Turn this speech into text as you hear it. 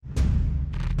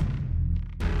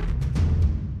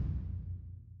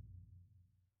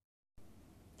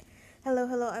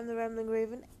Hello, I'm the Rambling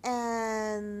Raven,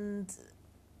 and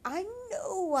I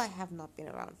know I have not been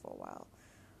around for a while.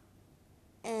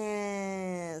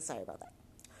 And sorry about that.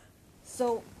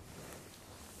 So,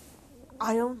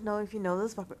 I don't know if you know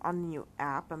this, but we're on a new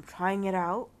app. I'm trying it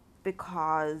out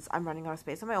because I'm running out of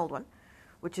space on my old one,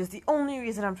 which is the only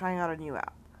reason I'm trying out a new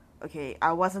app. Okay,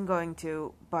 I wasn't going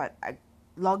to, but I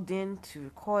logged in to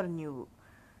record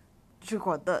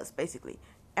this, basically.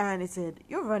 And it said,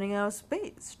 "You're running out of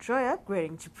space. Try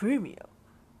upgrading to premium."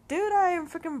 Dude, I am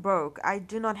freaking broke. I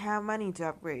do not have money to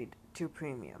upgrade to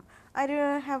premium. I do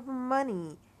not have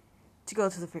money to go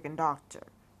to the freaking doctor.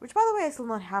 Which, by the way, I still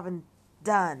not haven't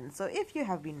done. So if you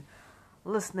have been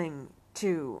listening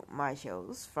to my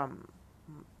shows from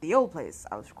the old place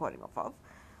I was recording off of,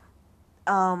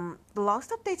 the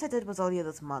last update I did was earlier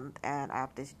this month, and I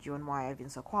updated you on why I've been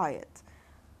so quiet.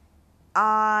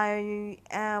 I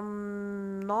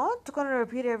am not gonna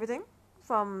repeat everything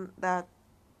from that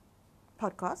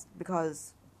podcast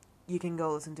because you can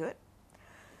go listen to it.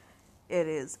 It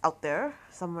is out there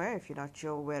somewhere. If you're not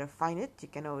sure where to find it, you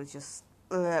can always just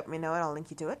let me know and I'll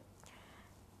link you to it.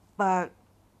 But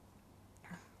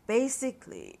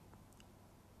basically,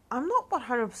 I'm not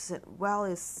 100% well.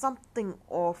 Is something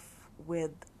off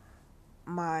with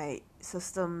my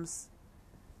systems,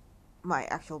 my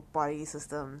actual body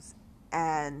systems,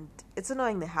 and it's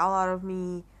annoying the hell out of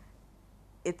me.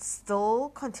 It's still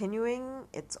continuing.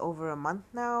 It's over a month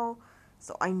now.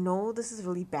 So I know this is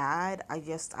really bad. I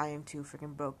am too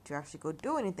freaking broke to actually go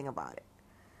do anything about it.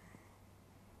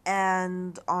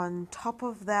 And on top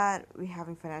of that, we're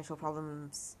having financial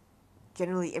problems.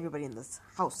 Generally, everybody in this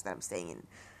house that I'm staying in,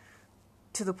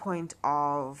 to the point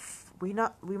of we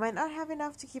might not have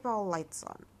enough to keep our lights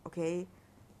on. Okay,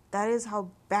 that is how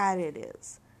bad it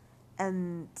is,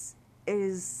 and it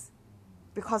is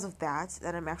because of that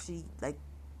I'm actually like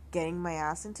getting my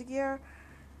ass into gear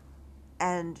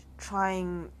and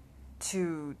trying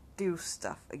to do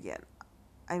stuff again.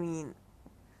 I mean,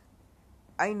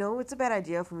 I know it's a bad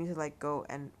idea for me to like go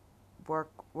and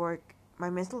work.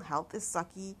 My mental health is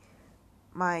sucky.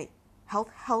 My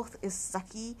health is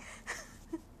sucky.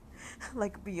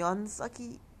 Like beyond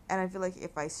sucky. And I feel like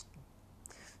if I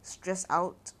stress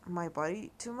out my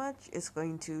body too much, it's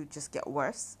going to just get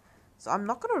worse. So I'm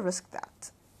not going to risk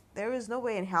that. There is no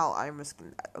way in hell I'm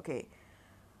risking that. Okay.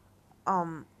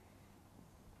 And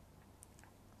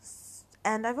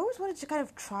I've always wanted to kind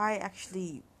of try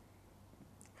actually,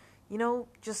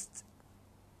 just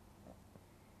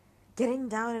getting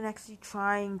down and actually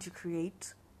trying to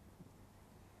create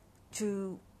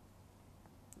to,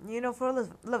 for a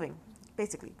living,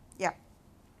 basically. Yeah.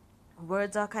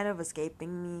 Words are kind of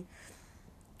escaping me.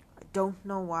 I don't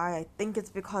know why. I think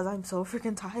it's because I'm so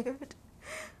freaking tired.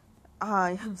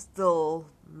 I am still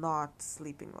not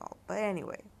sleeping well. But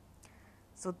anyway.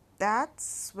 So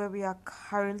that's where we are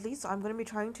currently. So I'm going to be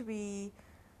trying to be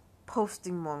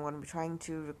posting more. I'm going to be trying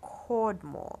to record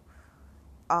more.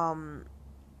 I'm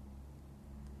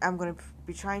going to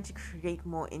be trying to create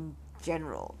more in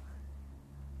general.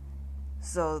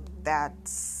 So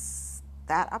that's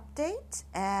that update.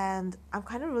 And I'm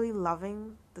kind of really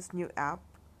loving this new app.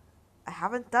 I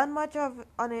haven't done much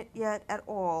on it yet at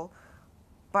all.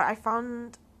 But I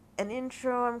found an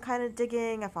intro I'm kind of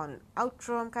digging. I found an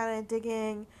outro I'm kind of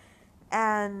digging.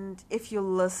 And if you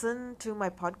listen to my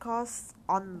podcasts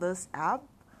on this app,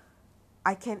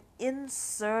 I can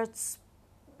insert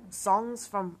songs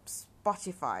from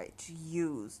Spotify to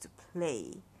use to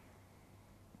play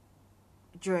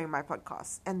during my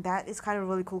podcasts. And that is kind of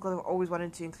really cool because I've always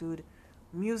wanted to include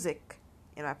music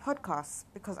in my podcasts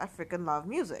because I freaking love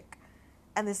music.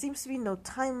 And there seems to be no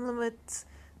time limit.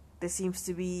 There seems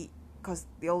to be, because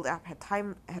the old app had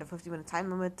a 50-minute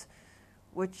time limit,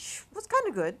 which was kind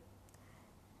of good.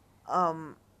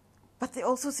 But there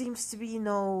also seems to be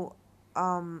no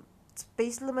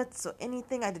space limits or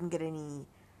anything. I didn't get any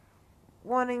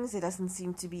warnings. There doesn't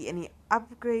seem to be any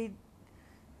upgrade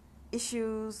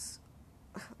issues,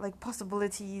 like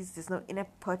possibilities. There's no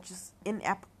in-app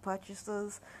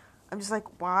purchases. I'm just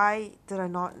like, why did I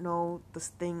not know this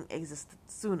thing existed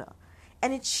sooner?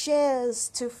 And it shares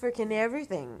to freaking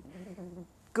everything.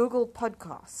 Google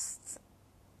Podcasts.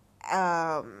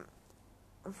 The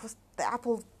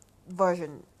Apple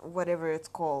version, whatever it's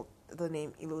called, the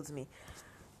name eludes me.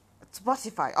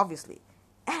 Spotify, obviously.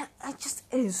 And it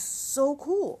is so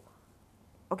cool.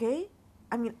 Okay?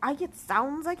 I mean, I get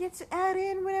sounds I get to add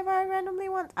in whenever I randomly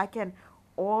want. I can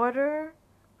order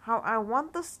how I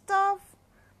want the stuff.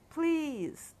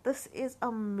 Please. This is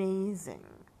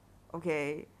amazing.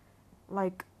 Okay?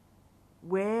 Like,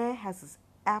 where has this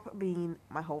app been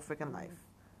my whole freaking life?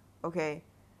 Okay?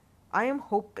 I am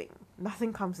hoping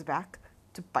nothing comes back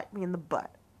to bite me in the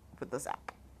butt with this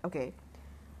app. Okay?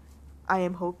 I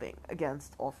am hoping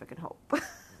against all freaking hope.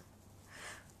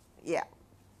 Yeah.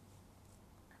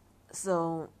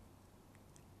 So,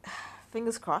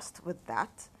 fingers crossed with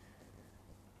that.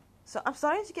 So, I'm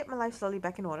starting to get my life slowly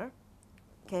back in order.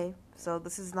 Okay? So,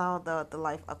 this is now the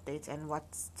life update and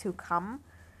what's to come.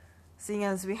 Seeing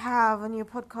as we have a new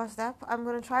podcast app, I'm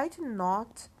going to try to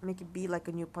not make it be like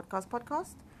a new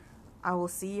podcast. I will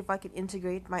see if I can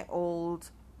integrate my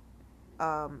old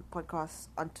podcast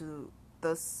onto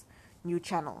this new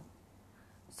channel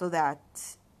so that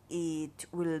it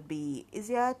will be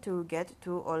easier to get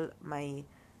to all my,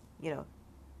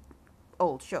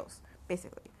 old shows,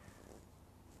 basically.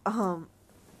 Um,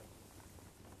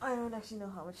 I don't actually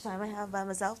know how much time I have by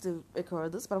myself to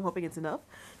record this, but I'm hoping it's enough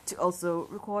to also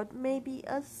record maybe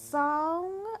a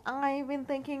song. I've been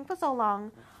thinking for so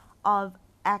long of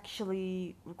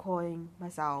actually recording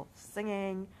myself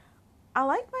singing. I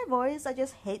like my voice, I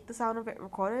just hate the sound of it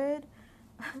recorded.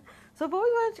 So I've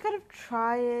always wanted to kind of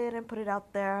try it and put it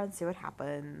out there and see what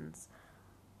happens.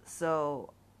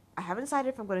 So I haven't decided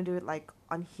if I'm going to do it like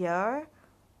on here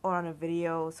or on a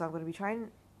video. So I'm going to be trying.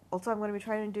 Also, I'm going to be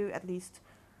trying to do at least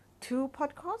 2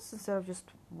 podcasts instead of just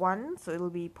one. So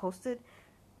it'll be posted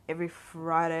every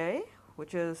Friday,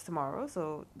 which is tomorrow.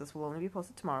 So this will only be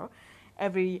posted tomorrow.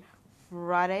 Every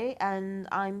Friday, and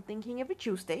I'm thinking every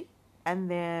Tuesday.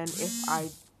 And then if I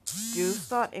do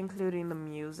start including the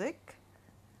music,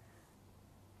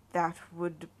 that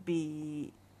would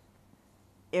be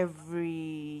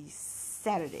every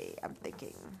Saturday, I'm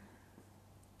thinking.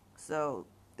 So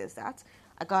there's that.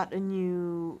 I got a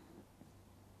new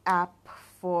app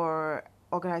for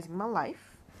organizing my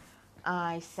life.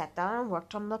 I sat down and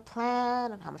worked on the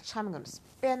plan and how much time I'm going to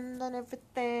spend on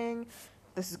everything.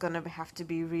 This is going to have to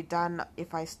be redone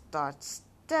if I start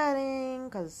studying,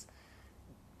 because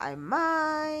I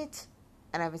might.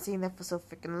 And I've been seeing that for so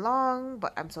freaking long,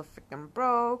 but I'm so freaking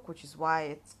broke, which is why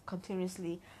it's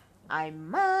continuously, I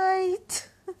might.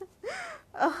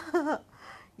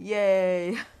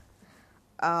 Yay.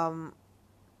 Yeah,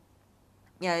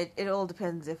 it all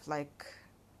depends if, like,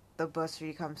 the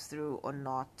bursary comes through or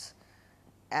not.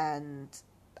 And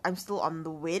I'm still on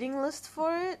the waiting list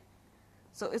for it.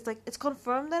 So it's like, it's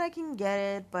confirmed that I can get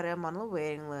it, but I'm on the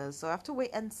waiting list. So I have to wait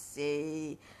and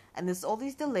see. And there's all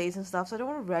these delays and stuff, so I don't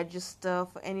want to register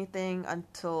for anything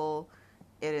until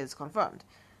it is confirmed.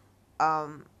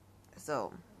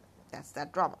 So that's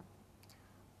that drama.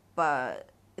 But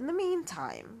in the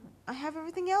meantime, I have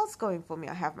everything else going for me.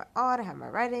 I have my art, I have my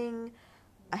writing,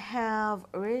 I have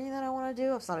a reading that I want to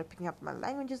do. I've started picking up my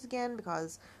languages again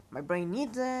because my brain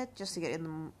needs it just to get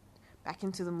back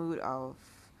into the mood of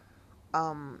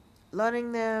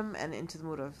learning them and into the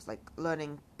mood of like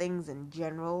learning things in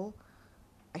general.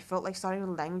 I felt like starting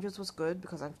with languages was good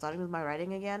because I'm starting with my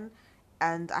writing again,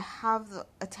 and I have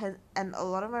and a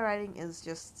lot of my writing is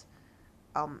just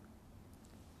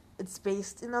it's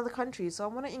based in other countries, so I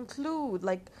want to include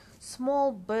like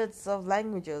small bits of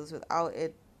languages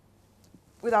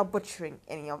without butchering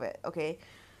any of it, okay?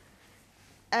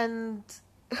 And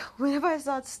whenever I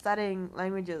start studying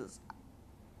languages,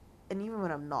 and even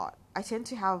when I'm not, I tend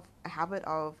to have a habit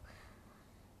of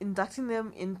inducting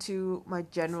them into my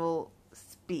general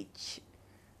speech.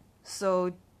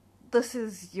 So this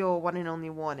is your one and only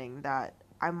warning that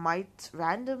I might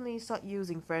randomly start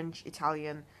using French,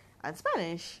 Italian, and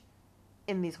Spanish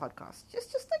in these podcasts.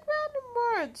 Just like random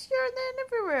words here and there and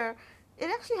everywhere. It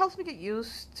actually helps me get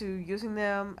used to using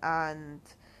them and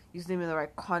using them in the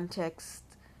right context.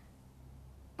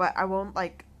 But I won't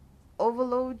like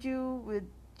overload you with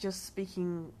just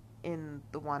speaking in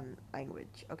the one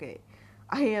language. Okay,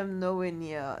 I am nowhere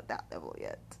near that level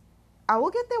yet. I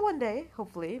will get there one day,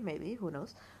 hopefully, maybe, who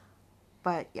knows.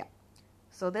 But yeah,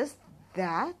 so there's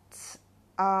that.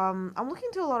 I'm looking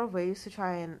into a lot of ways to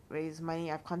try and raise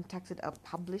money. I've contacted a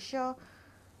publisher,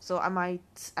 so I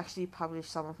might actually publish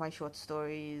some of my short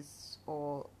stories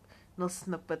or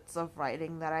snippets of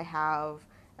writing that I have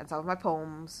and some of my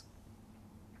poems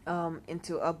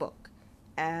into a book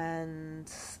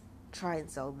and try and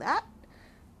sell that.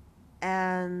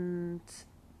 And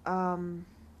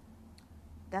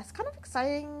that's kind of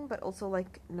exciting, but also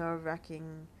like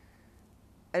nerve-wracking.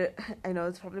 I know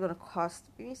it's probably going to cost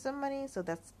me some money, so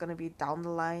that's going to be down the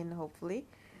line, hopefully.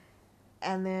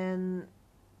 And then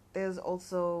there's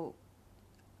also,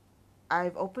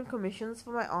 I've opened commissions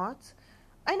for my art.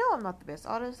 I know I'm not the best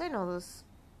artist, I know this,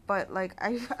 but like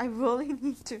I really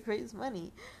need to raise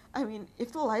money. I mean,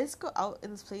 if the lights go out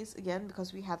in this place again,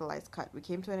 because we had the lights cut, we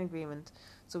came to an agreement,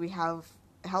 so we have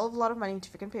a hell of a lot of money to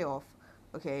freaking pay off.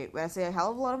 Okay, when I say a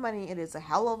hell of a lot of money, it is a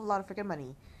hell of a lot of freaking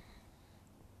money.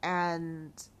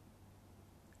 And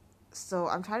so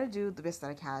I'm trying to do the best that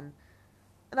I can.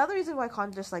 Another reason why I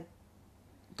can't just like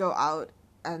go out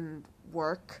and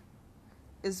work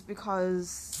is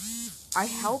because I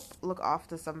help look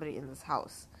after somebody in this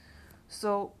house.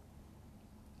 So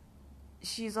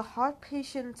she's a heart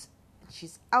patient,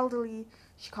 she's elderly,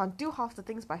 she can't do half the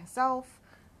things by herself.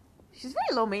 She's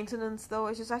very low maintenance though.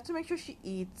 It's just I have to make sure she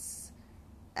eats,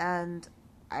 and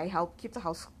I help keep the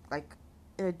house like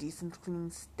in a decent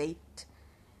clean state,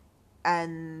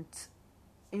 and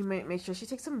make sure she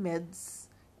takes some meds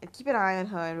and keep an eye on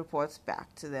her and reports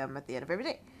back to them at the end of every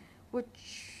day,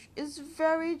 which is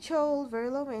very chill, very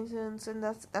low maintenance, and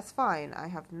that's fine. I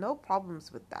have no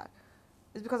problems with that.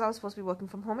 It's because I was supposed to be working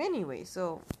from home anyway,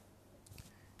 so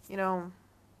you know,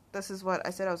 this is what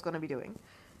I said I was going to be doing.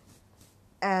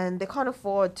 And they can't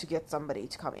afford to get somebody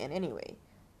to come in anyway.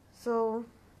 So,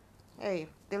 hey,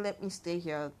 they let me stay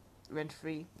here rent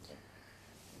free.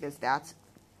 There's that.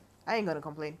 I ain't gonna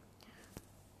complain.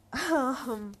 Yeah,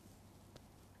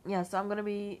 so I'm gonna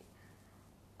be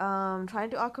trying to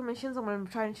do art commissions. I'm gonna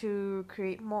be trying to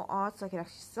create more art so I can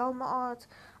actually sell my art.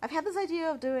 I've had this idea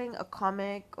of doing a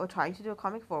comic or trying to do a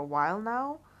comic for a while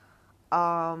now.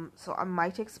 So I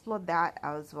might explore that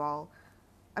as well.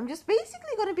 I'm just basically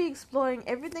going to be exploring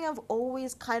everything I've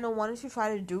always kind of wanted to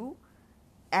try to do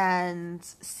and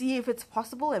see if it's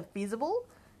possible and feasible,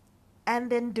 and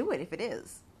then do it if it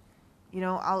is. You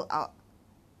know,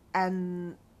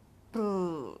 and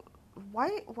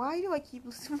why do I keep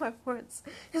losing my words?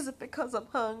 Is it because I'm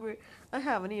hungry? I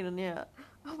haven't eaten yet.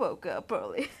 I woke up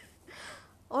early.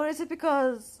 Or is it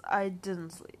because I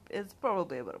didn't sleep? It's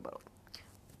probably a bit of both.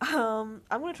 I'm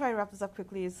gonna try and wrap this up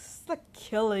quickly. It's like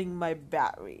killing my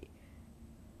battery.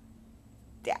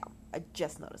 Damn, I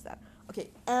just noticed that. Okay,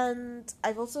 and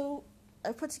I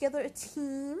put together a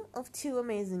team of two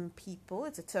amazing people.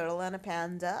 It's a turtle and a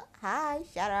panda. Hi,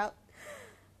 shout out.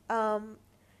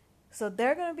 So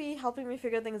they're gonna be helping me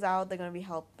figure things out. They're gonna be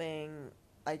helping,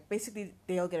 like basically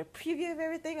they'll get a preview of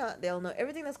everything. They'll know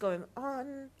everything that's going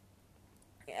on,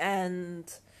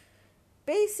 and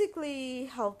basically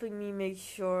helping me make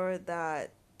sure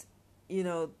that, you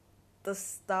know, the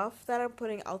stuff that I'm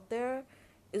putting out there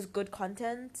is good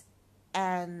content,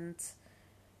 and,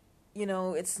 you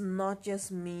know, it's not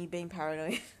just me being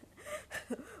paranoid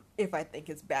if I think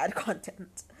it's bad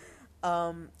content.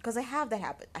 Because I have the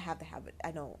habit.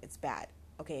 I know it's bad.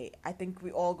 Okay, I think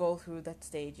we all go through that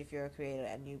stage if you're a creator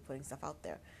and you're putting stuff out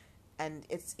there. And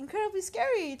it's incredibly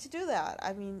scary to do that.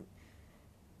 I mean,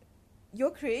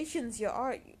 your creations, your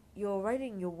art, your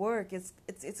writing, your work, it's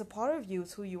a part of you.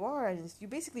 It's who you are, and you're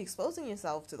basically exposing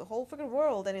yourself to the whole freaking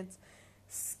world, and it's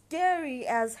scary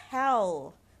as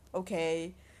hell.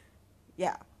 Okay,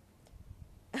 yeah.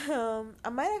 I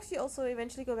might actually also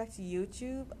eventually go back to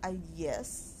YouTube.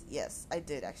 Yes, I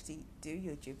did actually do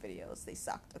YouTube videos. They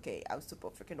sucked. Okay, I was super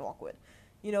freaking awkward.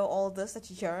 You know, all this that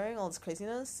you're hearing, all this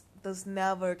craziness, this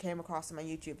never came across in my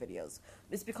YouTube videos.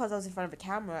 It's because I was in front of a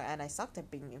camera and I sucked at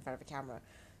being in front of a camera.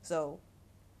 So,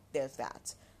 there's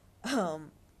that.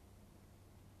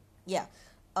 Yeah.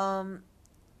 Um,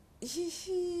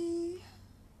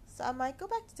 so I might go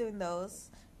back to doing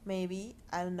those. Maybe.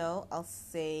 I don't know. I'll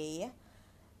say.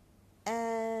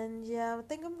 And yeah, I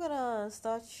think I'm gonna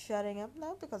start shutting up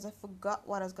now because I forgot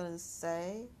what I was gonna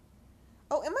say.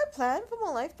 Oh, in my plan for my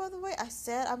life, by the way, I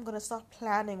said I'm gonna start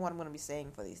planning what I'm gonna be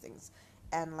saying for these things.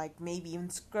 And like maybe even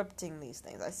scripting these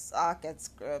things. I suck at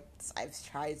scripts. I've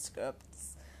tried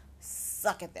scripts.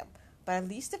 Suck at them. But at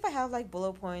least if I have like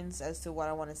bullet points as to what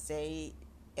I wanna say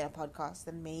in a podcast,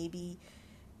 then maybe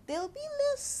they'll be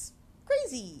less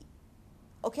crazy.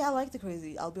 Okay, I like the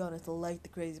crazy. I'll be honest, I like the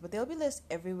crazy, but they'll be less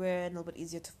everywhere and a little bit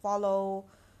easier to follow,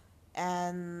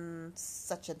 and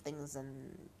such and things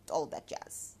and all that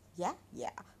jazz. Yeah.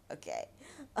 Okay.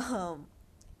 I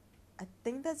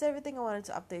think that's everything I wanted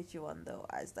to update you on, though.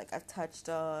 As like I've touched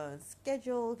on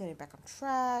schedule, getting back on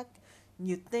track,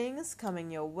 new things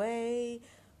coming your way,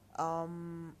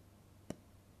 um,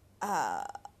 uh,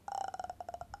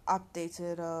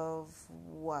 updated of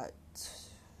what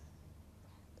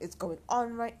is going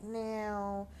on right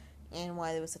now and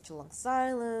why there was such a long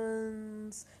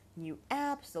silence. New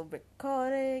app still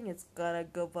recording. It's gonna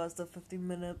go past the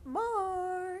 50-minute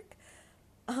mark.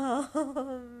 Yeah.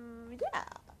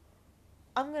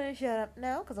 I'm gonna shut up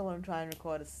now because I want to try and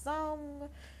record a song.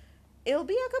 It'll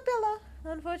be a cappella,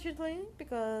 unfortunately,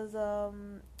 because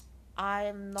I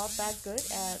am not that good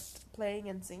at playing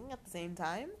and singing at the same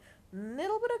time.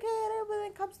 Little bit okay when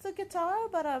it comes to guitar,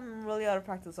 but I'm really out of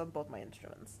practice on both my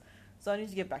instruments. So I need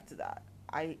to get back to that.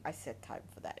 I set time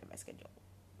for that in my schedule.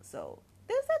 So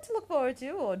there's that to look forward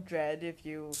to, or dread if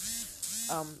you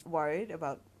worried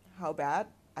about how bad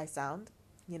I sound,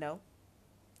 you know.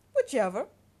 Whichever.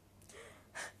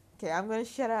 Okay, I'm gonna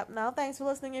shut up now. Thanks for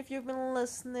listening if you've been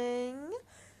listening.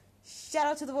 Shout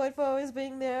out to the Void for always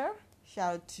being there.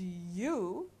 Shout out to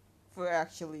you for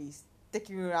actually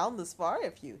sticking around this far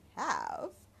if you have.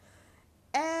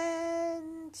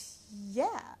 And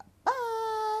yeah, bye.